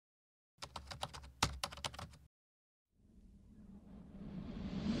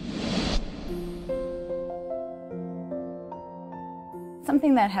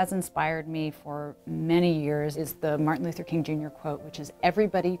Something that has inspired me for many years is the Martin Luther King Jr. quote, which is,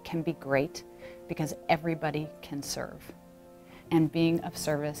 "Everybody can be great because everybody can serve." And being of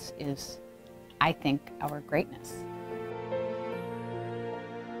service is, I think, our greatness.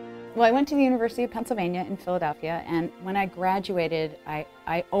 Well, I went to the University of Pennsylvania in Philadelphia, and when I graduated, I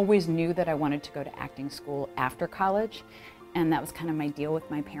always knew that I wanted to go to acting school after college, and that was kind of my deal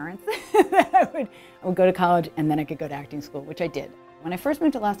with my parents. I would go to college and then I could go to acting school, which I did. When I first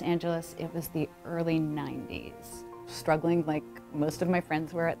moved to Los Angeles, it was the early 90s, struggling like most of my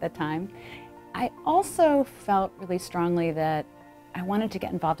friends were at that time. I also felt really strongly that I wanted to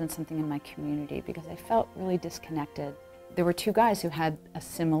get involved in something in my community because I felt really disconnected. There were two guys who had a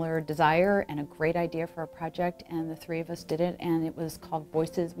similar desire and a great idea for a project, and the three of us did it, and it was called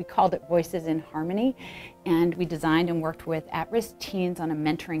Voices. We called it Voices in Harmony, and we designed and worked with at-risk teens on a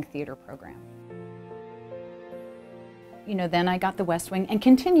mentoring theater program. You know, then I got the West Wing and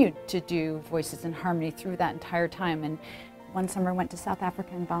continued to do Voices in Harmony through that entire time. And one summer I went to South Africa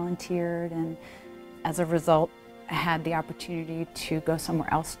and volunteered, and as a result, I had the opportunity to go somewhere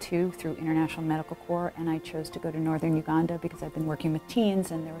else too through International Medical Corps, and I chose to go to northern Uganda because I've been working with teens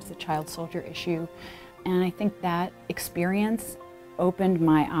and there was the child soldier issue. And I think that experience opened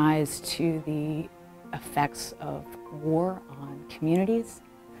my eyes to the effects of war on communities.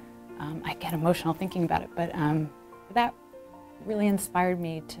 I get emotional thinking about it, but that really inspired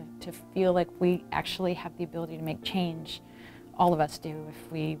me to feel like we actually have the ability to make change. All of us do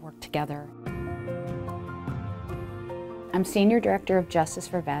if we work together. I'm Senior Director of Justice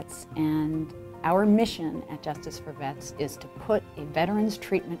for Vets, and our mission at Justice for Vets is to put a veterans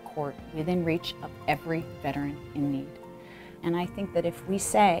treatment court within reach of every veteran in need. And I think that if we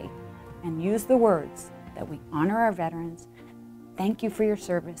say and use the words that we honor our veterans, thank you for your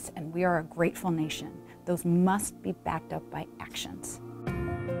service, and we are a grateful nation, those must be backed up by actions.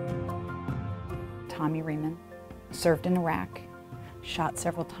 Tommy Riemann served in Iraq, shot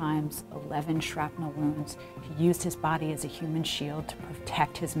several times, 11 shrapnel wounds. He used his body as a human shield to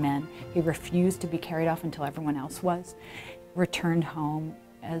protect his men. He refused to be carried off until everyone else was. Returned home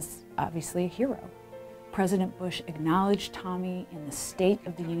as obviously a hero. President Bush acknowledged Tommy in the State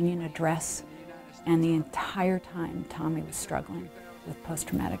of the Union address, and the entire time Tommy was struggling with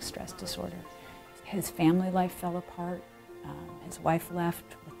post-traumatic stress disorder. His family life fell apart. His wife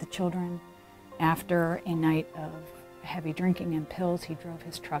left with the children. After a night of heavy drinking and pills, he drove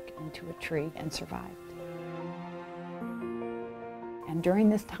his truck into a tree and survived. And during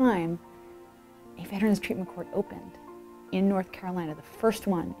this time, a Veterans Treatment Court opened in North Carolina, the first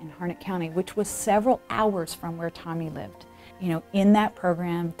one in Harnett County, which was several hours from where Tommy lived. You know, in that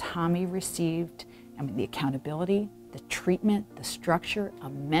program, Tommy received, the accountability, the treatment, the structure, a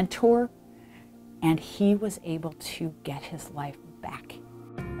mentor, and he was able to get his life back.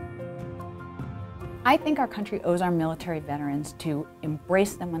 I think our country owes our military veterans to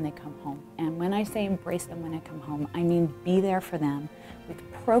embrace them when they come home. And when I say embrace them when they come home, I mean be there for them with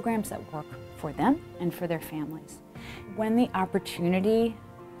programs that work for them and for their families. When the opportunity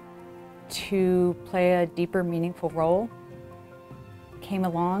to play a deeper, meaningful role came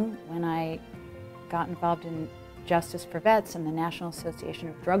along, when I got involved in Justice for Vets and the National Association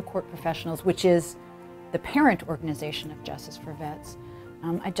of Drug Court Professionals, which is the parent organization of Justice for Vets,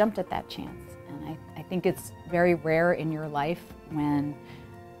 I jumped at that chance. And I think it's very rare in your life when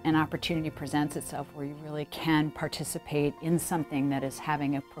an opportunity presents itself where you really can participate in something that is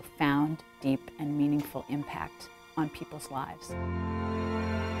having a profound, deep, and meaningful impact on people's lives.